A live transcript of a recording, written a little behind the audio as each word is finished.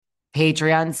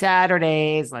Patreon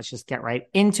Saturdays. Let's just get right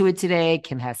into it today.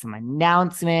 Kim has some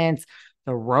announcements.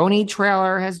 The Roni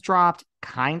trailer has dropped,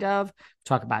 kind of.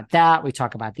 Talk about that. We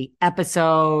talk about the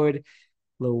episode,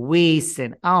 Luis,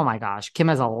 and oh my gosh, Kim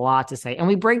has a lot to say. And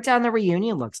we break down the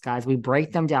reunion looks, guys. We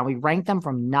break them down. We rank them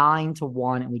from 9 to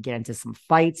 1, and we get into some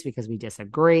fights because we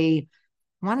disagree.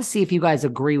 I want to see if you guys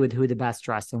agree with who the best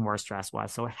dressed and worst dressed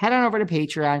was. So head on over to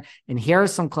Patreon, and here are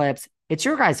some clips. It's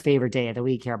your guys' favorite day of the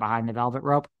week here behind the velvet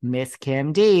rope, Miss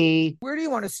Kim D. Where do you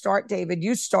want to start, David?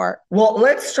 You start. Well,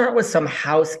 let's start with some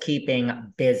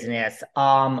housekeeping business.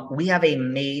 We have a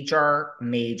major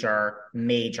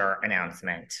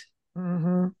announcement.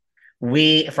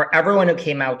 For everyone who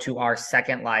came out to our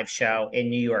second live show in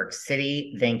New York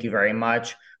City, thank you very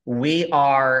much. We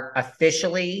are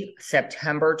officially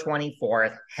September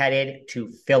 24th headed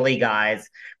to Philly, guys,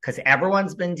 because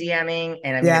everyone's been DMing.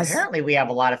 And I mean, apparently we have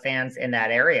a lot of fans in that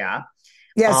area.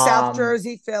 Yeah, South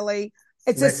Jersey, Philly.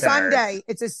 It's a Sunday.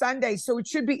 It's a Sunday. So it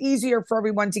should be easier for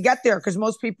everyone to get there because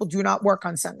most people do not work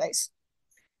on Sundays.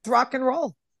 Let's rock and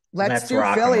roll. Let's do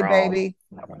Philly, baby.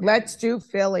 Let's do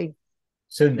Philly.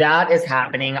 So that is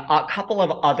happening. A couple of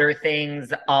other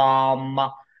things.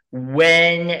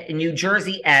 When New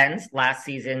Jersey ends last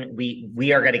season,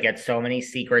 we are going to get so many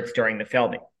secrets during the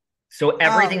filming. So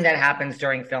everything that happens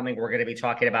during filming, we're going to be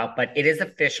talking about, but it is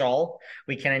official.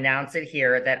 We can announce it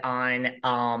here that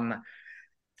on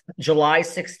July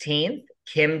 16th,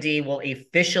 Kim D will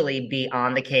officially be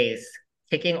on the case,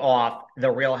 kicking off the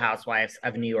Real Housewives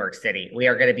of New York City. We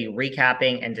are going to be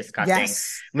recapping and discussing.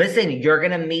 Yes. Listen, you're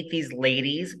going to meet these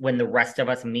ladies when the rest of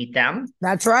us meet them.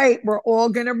 That's right. We're all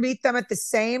going to meet them at the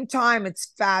same time.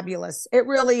 It's fabulous. It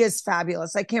really is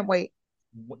fabulous. I can't wait.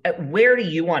 Where do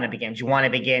you want to begin? Do you want to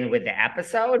begin with the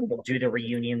episode? We'll do the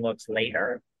reunion looks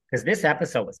later. Because this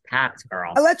episode was packed,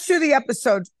 girl. Let's do the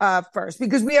episode first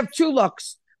because we have 2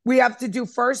 looks. We have to do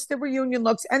first the reunion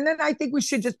looks, and then I think we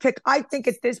should just pick, I think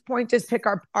at this point, just pick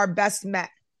our best Met.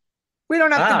 We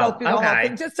don't have to go through the whole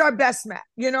thing, just our best Met.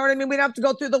 You know what I mean? We don't have to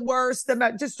go through the worst, the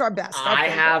Met, just our best. I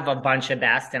have a bunch of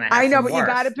best, and I know, but worst. You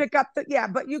got to pick up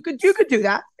but you could do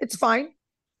that. It's fine.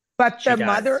 But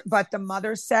the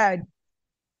mother said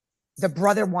the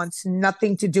brother wants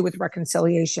nothing to do with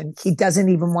reconciliation. He doesn't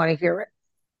even want to hear it.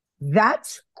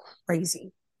 That's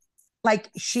crazy. Like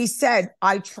she said,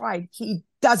 I tried. He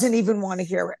doesn't even want to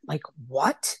hear it. Like,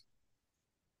 what?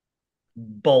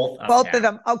 Both of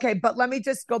them. Okay, but let me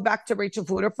just go back to Rachel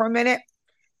Fuda for a minute.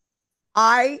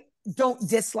 I don't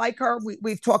dislike her.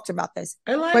 We've talked about this.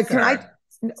 I like her.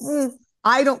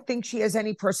 I don't think she has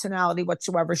any personality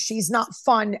whatsoever. She's not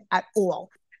fun at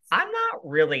all. I'm not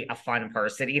really a fun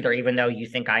person either, even though you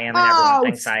think I am and everyone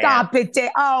thinks I am. Stop it.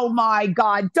 Oh, my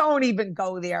God. Don't even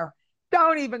go there.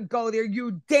 Don't even go there.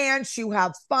 You dance. You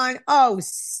have fun. Oh,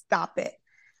 stop it.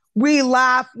 We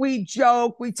laugh, we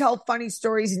joke, we tell funny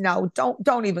stories. No, don't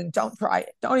try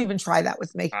it. Don't even try that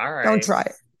with me. All right. Don't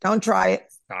try it.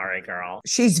 Sorry, girl.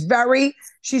 She's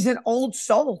an old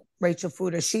soul, Rachel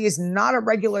Fuda. She is not a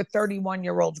regular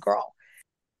 31-year-old girl.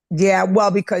 Yeah,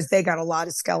 well, because they got a lot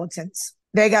of skeletons.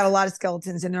 They got a lot of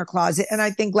skeletons in their closet. And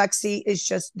I think Lexi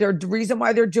is the reason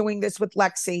why they're doing this with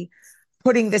Lexi,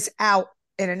 putting this out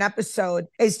in an episode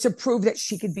is to prove that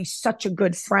she could be such a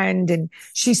good friend and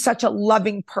she's such a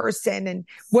loving person and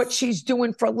what she's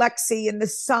doing for Lexi and the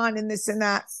son and this and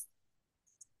that.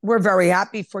 We're very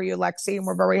happy for you, Lexi, and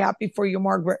we're very happy for you,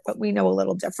 Margaret, but we know a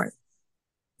little different.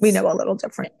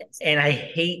 And I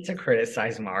hate to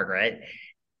criticize Margaret,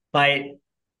 but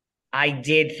I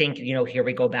did think, here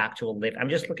we go back to Olivia. I'm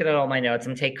just looking at all my notes.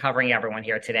 I'm covering everyone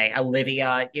here today.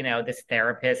 Olivia, this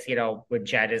therapist, with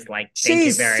Jed is like, thank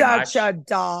you very much. She's such a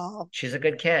doll. She's a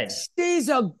good kid. She's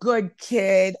a good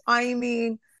kid. I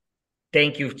mean.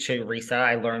 Thank you to Risa.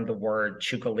 I learned the word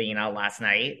Chucalina last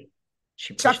night.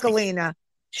 Chuckalina.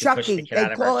 Chucky.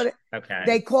 Okay.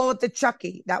 They call it the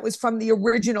Chucky. That was from the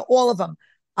original, all of them.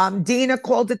 Dina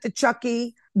called it the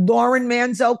Chucky. Lauren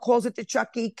Manzo calls it the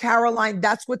Chucky. Caroline,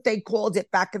 that's what they called it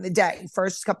back in the day,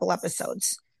 first couple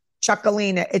episodes.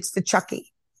 Chuckalina, it's the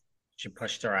Chucky. She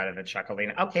pushed her out of the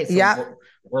Chuckalina. Okay, so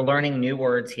we're learning new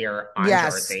words here on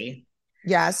Jersey.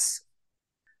 Yes.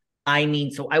 I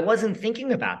mean, so I wasn't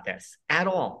thinking about this at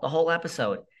all, the whole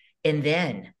episode. And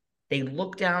then they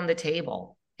look down the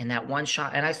table in that one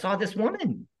shot, and I saw this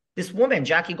woman,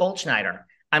 Jackie Goldschneider.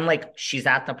 I'm like, she's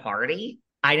at the party?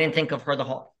 I didn't think of her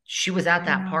she was at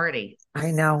that party. I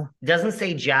know. Doesn't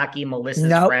say Jackie,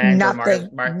 Melissa's friend.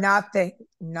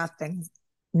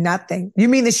 Nothing. You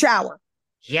mean the shower?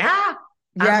 Yeah.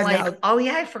 I'm like, oh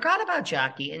yeah, I forgot about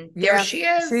Jackie. And there she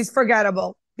is. She's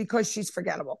forgettable. because she's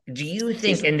forgettable. Do you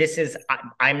think, and this is,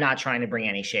 I'm not trying to bring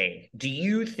any shade. Do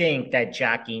you think that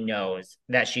Jackie knows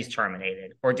that she's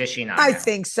terminated, or does she not I know?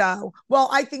 think so. Well,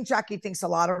 I think Jackie thinks a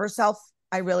lot of herself.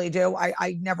 I really do.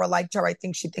 I never liked her. I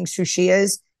think she thinks who she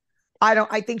is.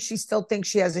 I think she still thinks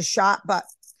she has a shot, but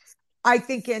I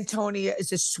think Antonia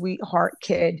is a sweetheart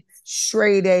kid,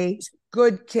 straight A's,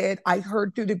 good kid. I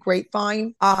heard through the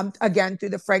grapevine, again, through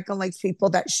the Franklin Lakes people,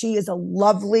 that she is a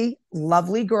lovely,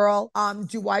 lovely girl.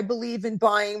 Do I believe in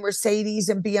buying Mercedes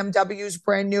and BMWs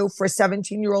brand new for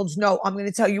 17-year-olds? No, I'm going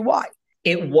to tell you why.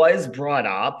 It was brought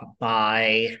up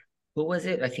by, who was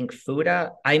it? I think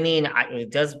Fuda. I mean,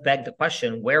 it does beg the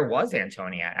question, where was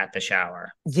Antonia at the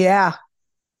shower? Yeah,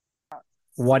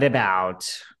 What about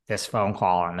this phone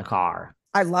call in the car?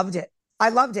 I loved it. I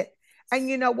loved it. And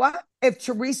you know what? If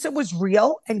Teresa was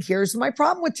real, and here's my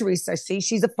problem with Teresa, see,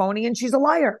 she's a phony and she's a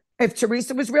liar. If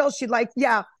Teresa was real, she'd like,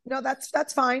 yeah, no, that's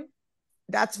fine.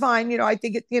 That's fine. You know, I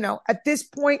think it, you know, at this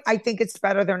point, I think it's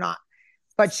better they're not.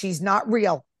 But she's not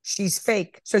real. She's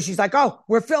fake. So she's like, oh,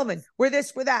 we're filming. We're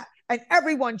this, we're that. And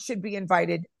everyone should be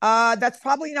invited. That's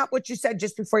probably not what you said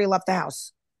just before you left the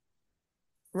house.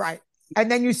 Right. And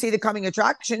then you see the coming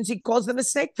attractions. He calls them a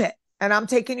snake pit. And I'm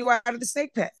taking you out of the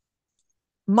snake pit.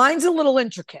 Mine's a little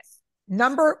intricate.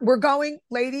 We're going,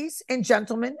 ladies and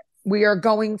gentlemen, we are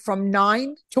going from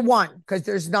 9 to 1 because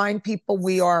there's 9 people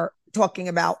we are talking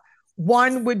about.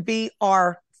 1 would be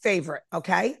our favorite,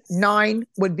 okay? 9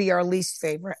 would be our least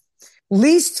favorite.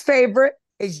 Least favorite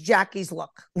is Jackie's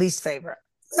look. Least favorite.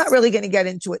 Not really going to get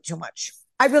into it too much.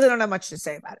 I really don't have much to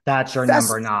say about it. That's your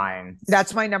number 9.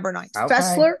 That's my number 9. Okay.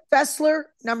 Fessler,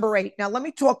 number 8. Now let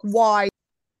me talk why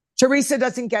Teresa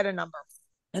doesn't get a number.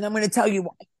 And I'm going to tell you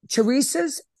why.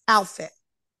 Teresa's outfit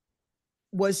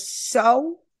was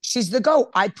she's the GOAT.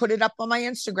 I put it up on my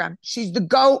Instagram. She's the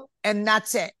GOAT, and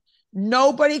that's it.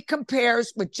 Nobody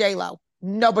compares with J-Lo.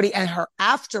 Nobody. And her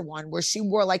after one, where she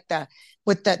wore like the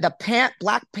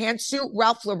black pantsuit,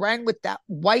 Ralph Lauren with that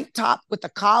white top with the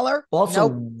collar. Also,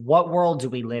 what world do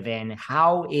we live in?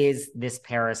 How is this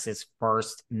Paris's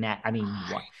first met? I mean,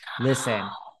 what? Listen,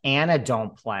 Anna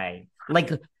don't play.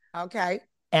 Like, okay.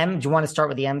 Do you want to start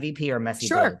with the MVP or Messy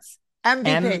Sure. Boots?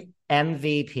 MVP.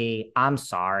 MVP. I'm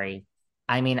sorry.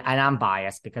 I mean, and I'm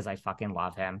biased because I fucking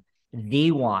love him.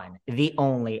 The one, the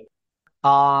only.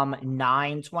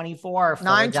 924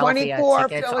 924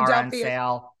 tickets are on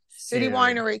sale. City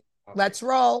Winery. Let's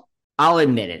roll. I'll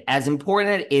admit it, as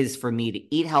important it is for me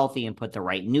to eat healthy and put the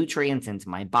right nutrients into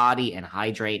my body and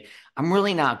hydrate, I'm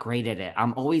really not great at it.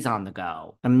 I'm always on the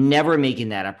go. I'm never making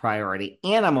that a priority,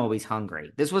 and I'm always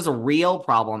hungry. This was a real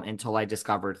problem until I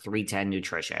discovered 310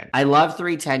 Nutrition. I love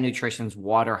 310 Nutrition's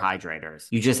water hydrators.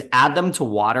 You just add them to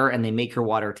water and they make your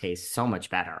water taste so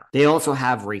much better. They also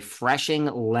have refreshing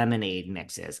lemonade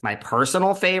mixes. My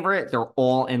personal favorite, they're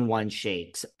all-in-one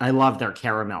shakes. I love their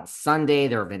caramel sundae,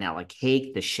 their vanilla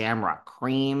cake, the shamrock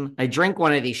cream. I drink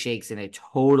one of these shakes and it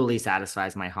totally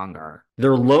satisfies my hunger.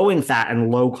 They're low in fat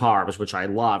and low carbs, which I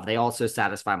love. They also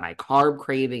satisfy my carb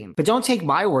craving. But don't take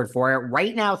my word for it.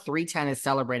 Right now, 310 is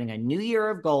celebrating a new year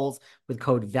of goals with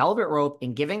code Velvet Rope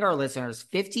and giving our listeners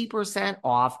 50%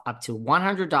 off up to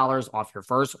 $100 off your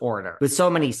first order. With so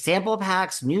many sample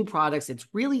packs, new products, it's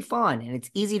really fun and it's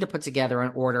easy to put together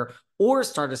an order or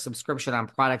start a subscription on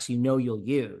products you know you'll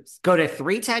use. Go to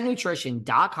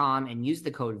 310nutrition.com and use the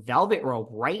code Velvet Rope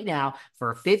right now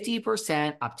for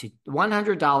 50% up to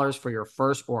 $100 for your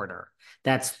first order.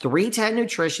 That's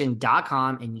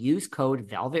 310nutrition.com and use code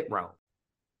Velvet Rope.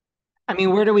 I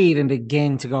mean, where do we even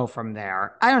begin to go from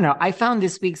there? I don't know. I found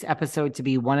this week's episode to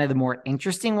be one of the more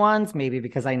interesting ones, maybe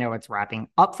because I know it's wrapping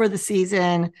up for the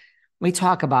season. We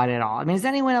talk about it all. I mean, is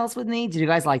anyone else with me? Did you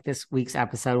guys like this week's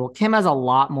episode? Well, Kim has a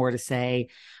lot more to say,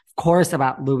 of course,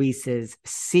 about Luis's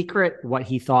secret, what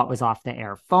he thought was off the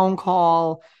air phone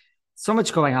call. So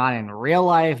much going on in real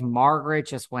life. Margaret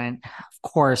just went, of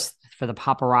course, for the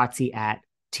paparazzi at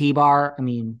T-Bar. I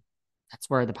mean, that's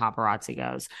where the paparazzi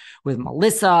goes with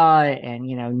Melissa and,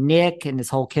 you know, Nick and this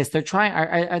whole kiss. They're trying,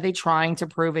 are they trying to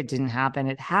prove it didn't happen?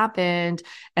 It happened.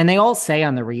 And they all say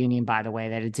on the reunion, by the way,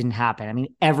 that it didn't happen. I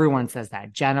mean, everyone says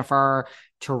that. Jennifer,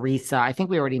 Teresa, I think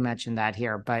we already mentioned that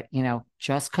here, but, you know,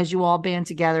 just because you all band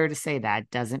together to say that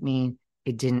doesn't mean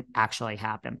it didn't actually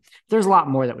happen. There's a lot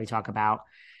more that we talk about.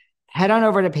 Head on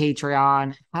over to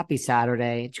Patreon. Happy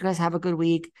Saturday. Did you guys have a good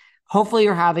week? Hopefully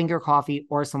you're having your coffee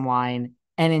or some wine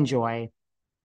and enjoy.